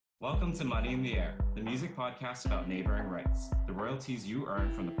Welcome to Money in the Air, the music podcast about neighboring rights, the royalties you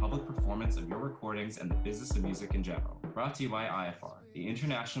earn from the public performance of your recordings and the business of music in general. Brought to you by IFR, the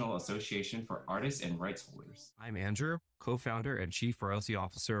International Association for Artists and Rights Holders. I'm Andrew, co-founder and chief royalty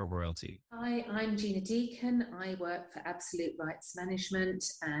officer of Royalty. Hi, I'm Gina Deacon. I work for Absolute Rights Management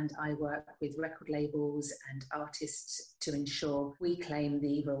and I work with record labels and artists to ensure we claim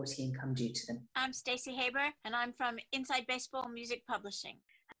the royalty income due to them. I'm Stacey Haber and I'm from Inside Baseball Music Publishing.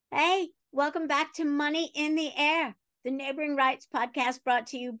 Hey, welcome back to Money in the Air, the Neighboring Rights podcast brought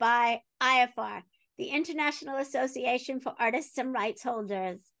to you by IFR, the International Association for Artists and Rights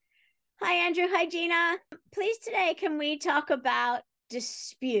Holders. Hi, Andrew. Hi, Gina. Please, today, can we talk about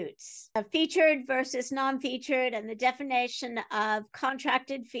disputes, featured versus non-featured, and the definition of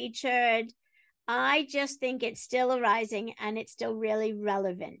contracted featured? I just think it's still arising and it's still really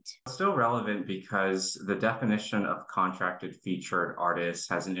relevant. It's still relevant because the definition of contracted featured artists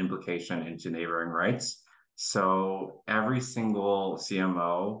has an implication into neighboring rights. So every single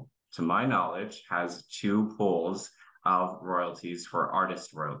CMO, to my knowledge, has two pools of royalties for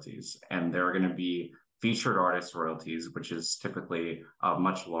artist royalties. And there are going to be featured artist royalties, which is typically a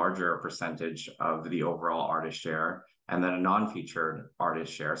much larger percentage of the overall artist share, and then a non-featured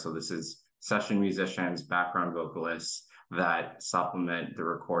artist share. So this is session musicians, background vocalists that supplement the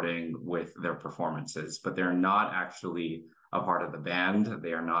recording with their performances, but they're not actually a part of the band.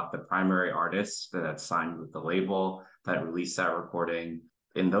 They are not the primary artists that's signed with the label that released that recording.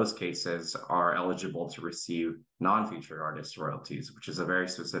 In those cases, are eligible to receive non-featured artist royalties, which is a very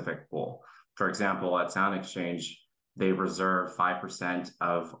specific pool. For example, at Sound Exchange, they reserve 5%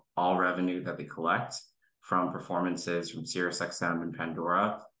 of all revenue that they collect from performances from SiriusXM and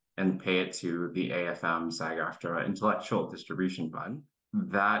Pandora, and pay it to the AFM SAG-AFTRA Intellectual Distribution Fund.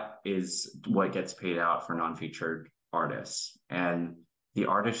 That is what gets paid out for non-featured artists. And the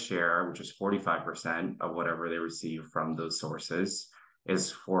artist share, which is 45% of whatever they receive from those sources, is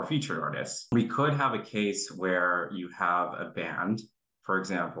for featured artists. We could have a case where you have a band, for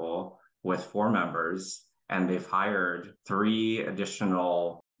example, with 4 members, and they've hired 3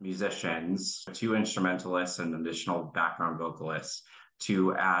 additional musicians, 2 instrumentalists, and an additional background vocalists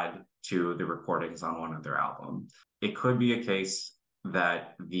to add to the recordings on one of their albums. It could be a case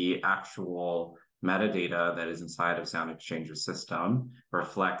that the actual metadata that is inside of Sound Exchange's system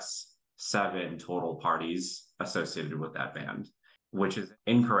reflects 7 total parties associated with that band, which is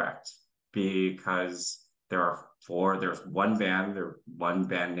incorrect because there's one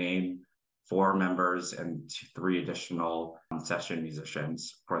band name, 4 members, and 3 additional session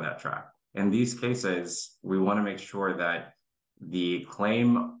musicians for that track. In these cases, we want to make sure that the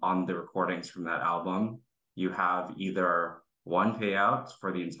claim on the recordings from that album, you have either one payout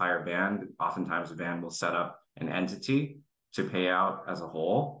for the entire band. Oftentimes the band will set up an entity to pay out as a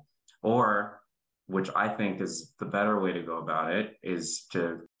whole, or, which I think is the better way to go about it, is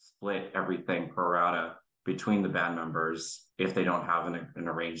to split everything pro rata between the band members if they don't have an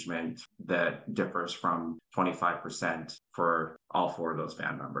arrangement that differs from 25% for all 4 of those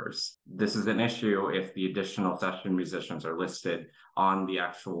band members. This is an issue if the additional session musicians are listed on the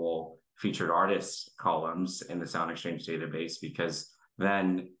actual featured artists columns in the Sound Exchange database, because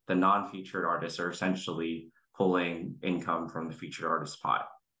then the non-featured artists are essentially pulling income from the featured artist pot.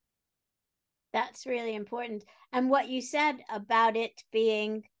 That's really important. And what you said about it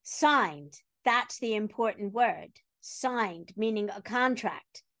being signed, that's the important word. Signed, meaning a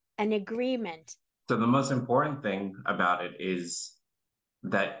contract, an agreement. So the most important thing about it is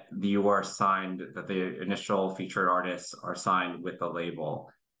that you are signed, that the initial featured artists are signed with the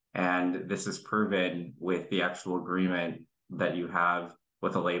label. And this is proven with the actual agreement that you have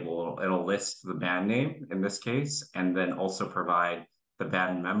with the label. It'll list the band name in this case, and then also provide the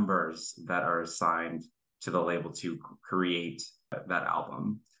band members that are assigned to the label to create that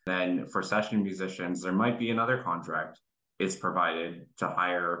album. Then for session musicians, there might be another contract is provided to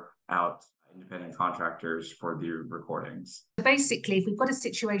hire out independent contractors for the recordings. Basically, if we've got a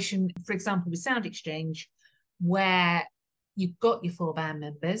situation, for example, with Sound Exchange, where you've got your 4 band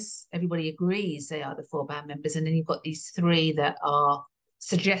members, everybody agrees they are the 4 band members, and then you've got these 3 that are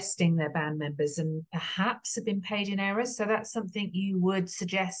suggesting they're band members and perhaps have been paid in error. So that's something you would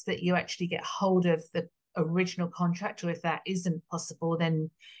suggest that you actually get hold of the original contract, or if that isn't possible, then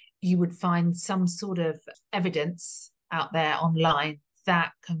you would find some sort of evidence out there online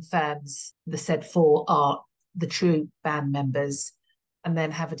that confirms the said 4 are the true band members, and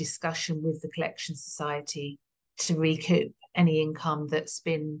then have a discussion with the collection society to recoup any income that's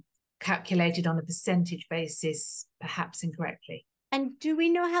been calculated on a percentage basis, perhaps incorrectly. And do we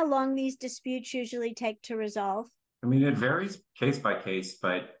know how long these disputes usually take to resolve? I mean, it varies case by case,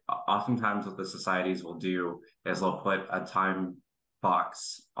 but oftentimes what the societies will do is they'll put a time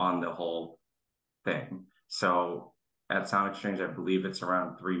box on the whole thing. So at Sound Exchange, I believe it's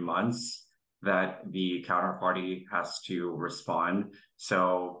around 3 months that the counterparty has to respond.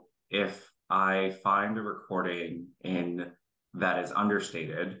 So if I find a recording that is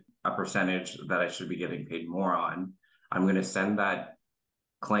understated, a percentage that I should be getting paid more on, I'm going to send that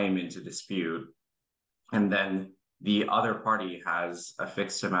claim into dispute. And then the other party has a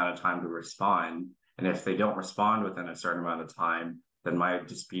fixed amount of time to respond. And if they don't respond within a certain amount of time, then my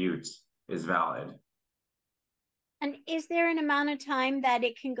dispute is valid. And is there an amount of time that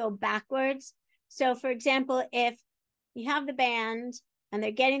it can go backwards? So, for example, if you have the band and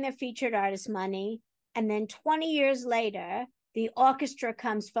they're getting their featured artist money, and then 20 years later, the orchestra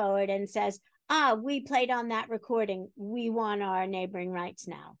comes forward and says, we played on that recording. We want our neighboring rights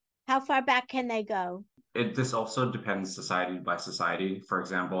now. How far back can they go? This also depends society by society. For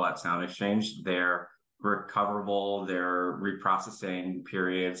example, at Sound Exchange, they're recoverable, their reprocessing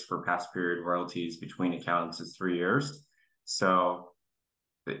periods for past period royalties between accounts is 3 years. So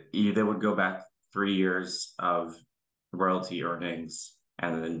they would go back 3 years of royalty earnings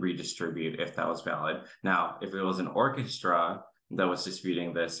and then redistribute if that was valid. Now, if it was an orchestra that was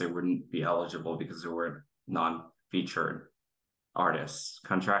disputing this, it wouldn't be eligible because there were non-featured artists.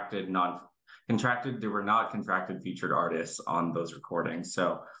 There were not contracted featured artists on those recordings.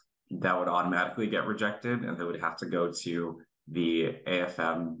 So that would automatically get rejected, and they would have to go to the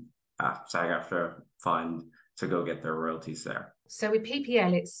AFM, SAG-AFTRA fund, to go get their royalties there. So with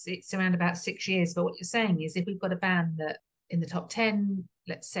PPL, it's around about 6 years. But what you're saying is, if we've got a band that in the top 10,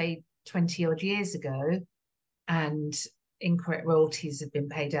 let's say 20 odd years ago, and incorrect royalties have been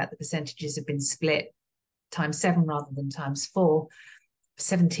paid out, the percentages have been split times 7 rather than times 4,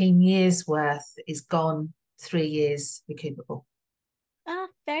 17 years worth is gone, 3 years recoupable.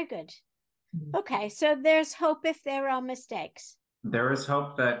 Very good. Okay, so there's hope if there are mistakes. There is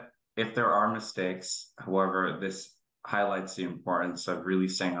hope that if there are mistakes. However, this highlights the importance of really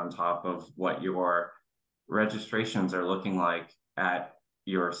staying on top of what your registrations are looking like at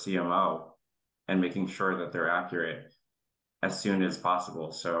your CMO and making sure that they're accurate as soon as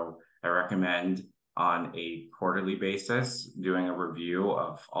possible. So I recommend on a quarterly basis doing a review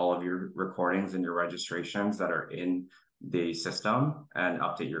of all of your recordings and your registrations that are in the system and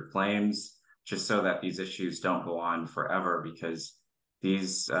update your claims, just so that these issues don't go on forever, because the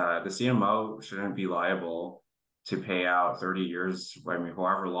CMO shouldn't be liable to pay out 30 years, I mean,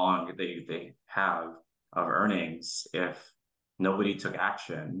 however long they have of earnings, if nobody took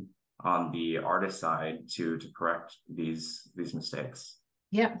action on the artist side to correct these mistakes.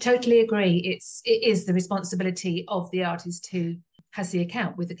 Yeah, totally agree. It is the responsibility of the artist who has the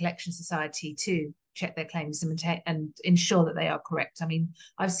account with the collection society to check their claims and ensure that they are correct. I mean,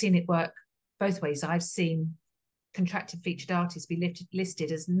 I've seen it work both ways. I've seen contracted featured artists be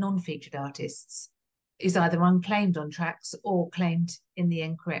listed as non-featured artists, is either unclaimed on tracks or claimed in the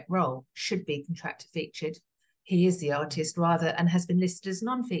incorrect role, should be contracted featured. He is the artist rather, and has been listed as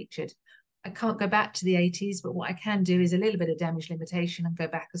non-featured. I can't go back to the 80s, but what I can do is a little bit of damage limitation and go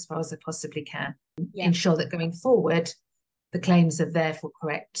back as far as I possibly can. Yeah. Ensure that going forward, the claims are therefore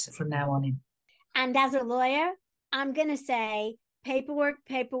correct from now on in. And as a lawyer, I'm going to say paperwork,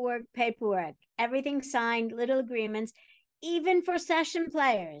 paperwork, paperwork. Everything signed, little agreements, even for session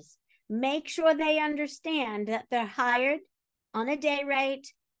players. Make sure they understand that they're hired on a day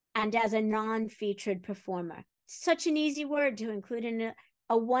rate and as a non-featured performer. Such an easy word to include in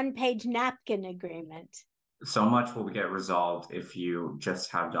a one-page napkin agreement. So much will get resolved if you just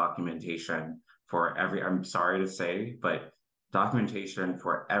have documentation for I'm sorry to say, but documentation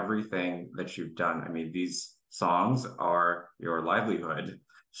for everything that you've done. I mean, these songs are your livelihood.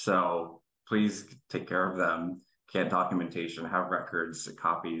 So please take care of them. Get documentation, have records,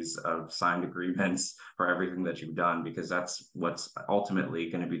 copies of signed agreements for everything that you've done, because that's what's ultimately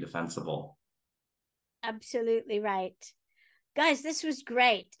going to be defensible. Absolutely right. Guys, this was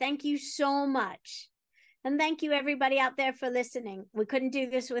great. Thank you so much. And thank you everybody out there for listening. We couldn't do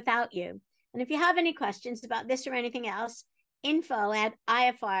this without you. And if you have any questions about this or anything else,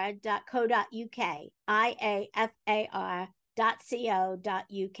 info@iafar.co.uk,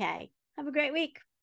 iafar.co.uk. Have a great week.